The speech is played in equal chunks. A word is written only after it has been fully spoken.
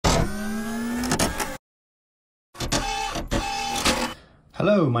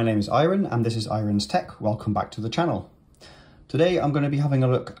Hello, my name is Iron and this is Iron's Tech. Welcome back to the channel. Today I'm going to be having a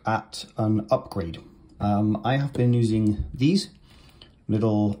look at an upgrade. I have been using these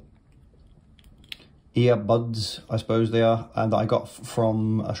little earbuds, I suppose they are, that I got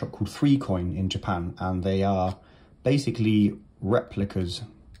from a shop called 3Coin in Japan, and they are basically replicas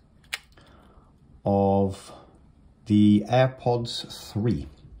of the AirPods 3.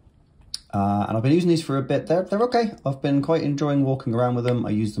 And I've been using these for a bit. They're okay. I've been quite enjoying walking around with them. I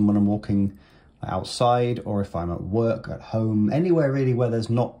use them when I'm walking outside, or if I'm at work, at home, anywhere really where there's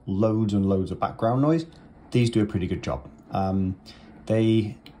not loads and loads of background noise. These do a pretty good job.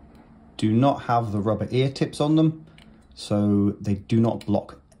 They do not have the rubber ear tips on them, so they do not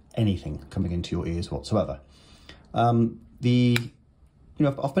block anything coming into your ears whatsoever. I've been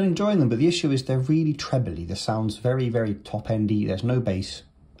enjoying them, but the issue is they're really trebly. The sound's very, very top-endy. There's no bass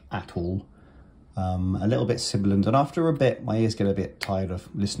at all. A little bit sibilant, and after a bit my ears get a bit tired of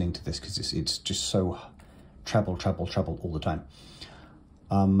listening to this because it's just so treble all the time.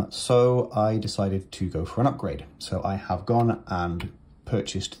 So I decided to go for an upgrade. So I have gone and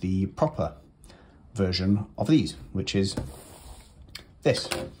purchased the proper version of these, which is this.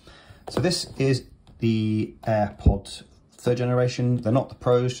 So this is the AirPods 3rd generation. They're not the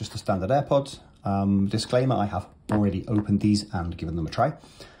Pros, just the standard AirPods. Disclaimer, I have already opened these and given them a try.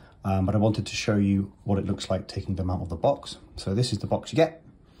 But I wanted to show you what it looks like taking them out of the box. So this is the box you get.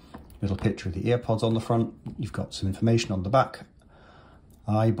 Little picture of the earpods on the front. You've got some information on the back.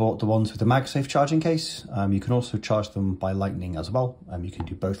 I bought the ones with the MagSafe charging case. You can also charge them by lightning as well. You can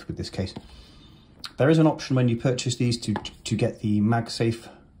do both with this case. There is an option when you purchase these to get the MagSafe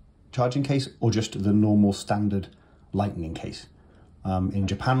charging case or just the normal standard lightning case. In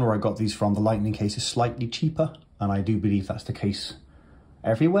Japan, where I got these from, the lightning case is slightly cheaper, and I do believe that's the case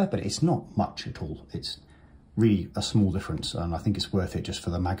everywhere, but it's not much at all. It's really a small difference, and I think it's worth it just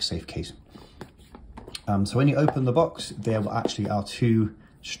for the MagSafe case. So when you open the box, there actually are two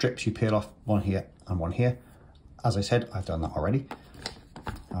strips you peel off, one here and one here. As I said, I've done that already.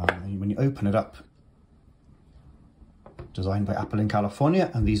 And when you open it up, designed by Apple in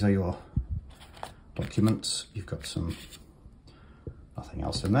California, and these are your documents. You've got nothing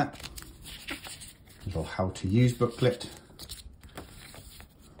else in there. A little how to use booklet,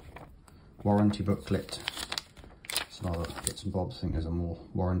 warranty booklet, some other bits and bobs. I think there's more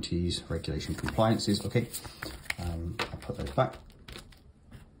warranties, regulation, compliances. Okay, I'll put those back.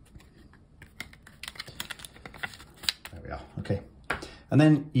 There we are. Okay, and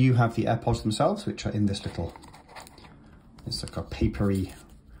then you have the AirPods themselves, which are in this little, it's like a papery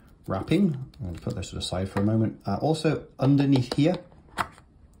wrapping. I'm going to put this to the side for a moment. Also underneath here,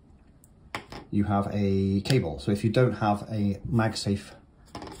 you have a cable. So if you don't have a MagSafe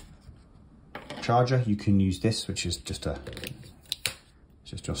charger, you can use this, which is just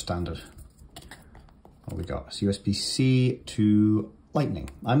your standard. What we got? It's USB-C to lightning.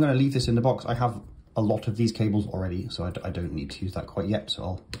 I'm going to leave this in the box. I have a lot of these cables already, so I don't need to use that quite yet.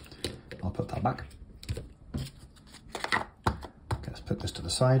 So I'll put that back. Okay, let's put this to the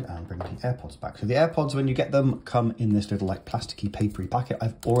side and bring the AirPods back. So the AirPods, when you get them, come in this little like plasticky papery packet.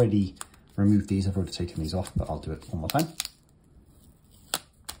 I've already removed these. I've already taken these off, but I'll do it one more time.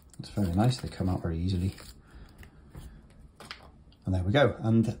 It's very nice. They come out very easily. And there we go.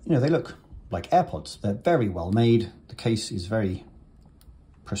 And they look like AirPods. They're very well made. The case is very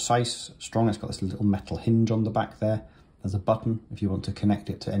precise, strong. It's got this little metal hinge on the back there. There's a button if you want to connect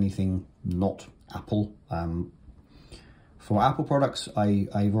it to anything not Apple. For Apple products,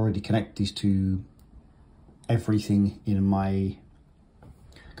 I've already connected these to everything in my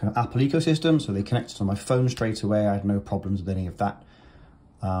kind of Apple ecosystem. So they connect to my phone straight away. I had no problems with any of that.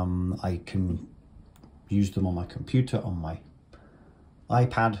 I can use them on my computer, on my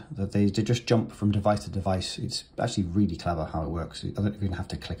iPad, that they just jump from device to device. It's actually really clever how it works. I don't even have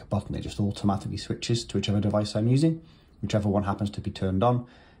to click a button. It just automatically switches to whichever device I'm using, whichever one happens to be turned on.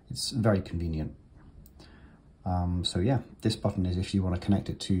 It's very convenient. So yeah, this button is if you want to connect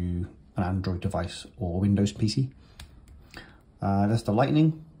it to an Android device or Windows PC. There's the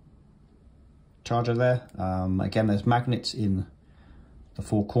lightning charger there. Again, there's magnets in the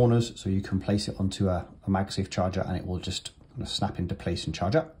four corners, so you can place it onto a MagSafe charger and it will just snap into place and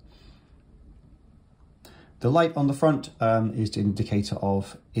charge up. The light on the front is the indicator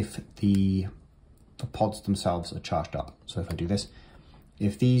of if the pods themselves are charged up. So if I do this,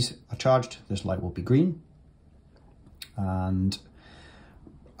 if these are charged, this light will be green. And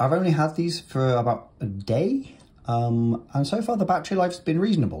I've only had these for about a day. And so far the battery life's been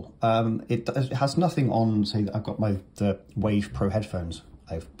reasonable. It has nothing on, say, I've got the Wave Pro headphones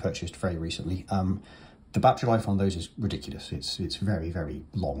I've purchased very recently. the battery life on those is ridiculous. It's very, very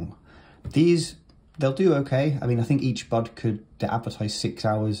long. These, they'll do okay. I mean, I think each bud could advertise 6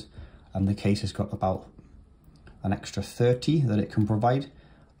 hours, and the case has got about an extra 30 that it can provide.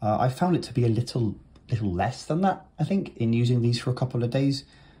 I found it to be a little less than that, I think, in using these for a couple of days.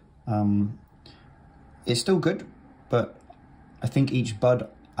 It's still good, but I think each bud,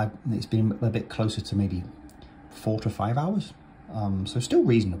 it's been a bit closer to maybe 4 to 5 hours. So still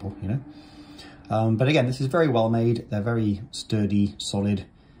reasonable, you know. But again, this is very well made. They're very sturdy, solid.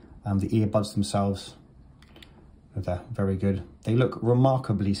 The earbuds themselves, they're very good. They look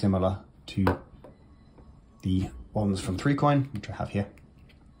remarkably similar to the ones from 3Coin, which I have here.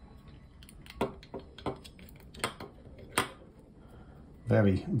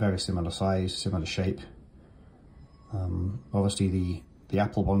 Very, very similar size, similar shape. Obviously the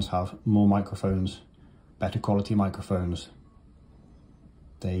Apple ones have more microphones, better quality microphones.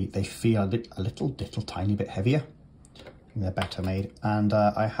 They feel a little tiny bit heavier. They're better made. And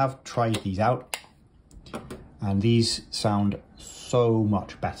I have tried these out, and these sound so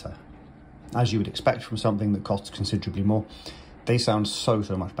much better. As you would expect from something that costs considerably more, they sound so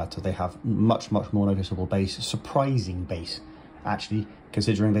much better. They have much more noticeable bass, surprising bass, actually,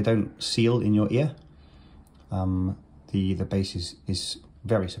 considering they don't seal in your ear. The bass is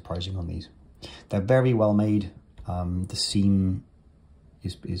very surprising on these. They're very well made. The seam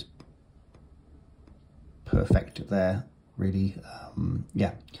is perfect there, really.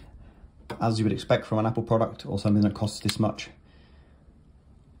 Yeah, as you would expect from an Apple product or something that costs this much.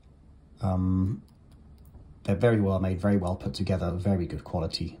 They're very well made, very well put together, very good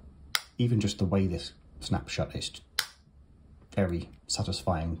quality. Even just the way this snaps shut is very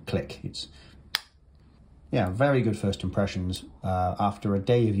satisfying click. It's, yeah, very good first impressions. After a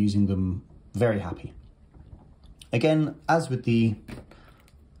day of using them, very happy. Again, as with the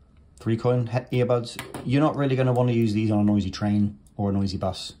 3Coin earbuds, you're not really going to want to use these on a noisy train or a noisy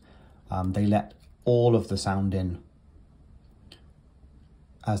bus. They let all of the sound in,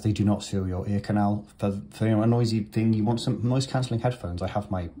 as they do not seal your ear canal. For you know, a noisy thing, you want some noise cancelling headphones. I have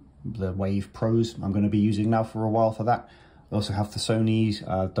the Wave Pros I'm going to be using now for a while for that. I also have the Sony's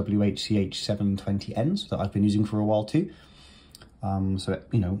WHCH720Ns that I've been using for a while too. So,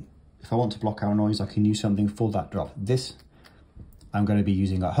 you know, if I want to block out noise, I can use something for that job. This I'm going to be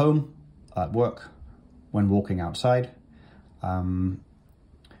using at home, at work, when walking outside.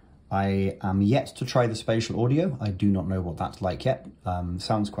 I am yet to try the spatial audio. I do not know what that's like yet.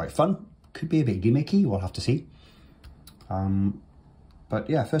 Sounds quite fun. Could be a bit gimmicky, we'll have to see. But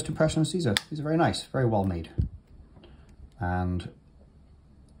yeah, first impressions, these are very nice, very well made. And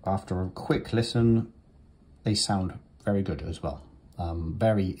after a quick listen, they sound very good as well.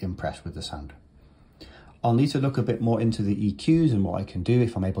 Very impressed with the sound. I'll need to look a bit more into the EQs and what I can do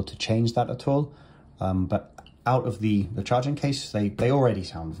if I'm able to change that at all. But out of the charging case, they already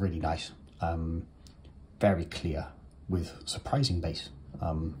sound really nice. Very clear with surprising bass.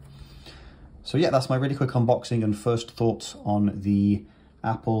 So yeah, that's my really quick unboxing and first thoughts on the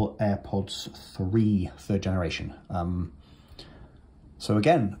Apple AirPods 3 third generation. So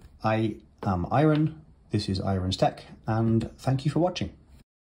again, I am Iron, this is Iron's Tech, and thank you for watching.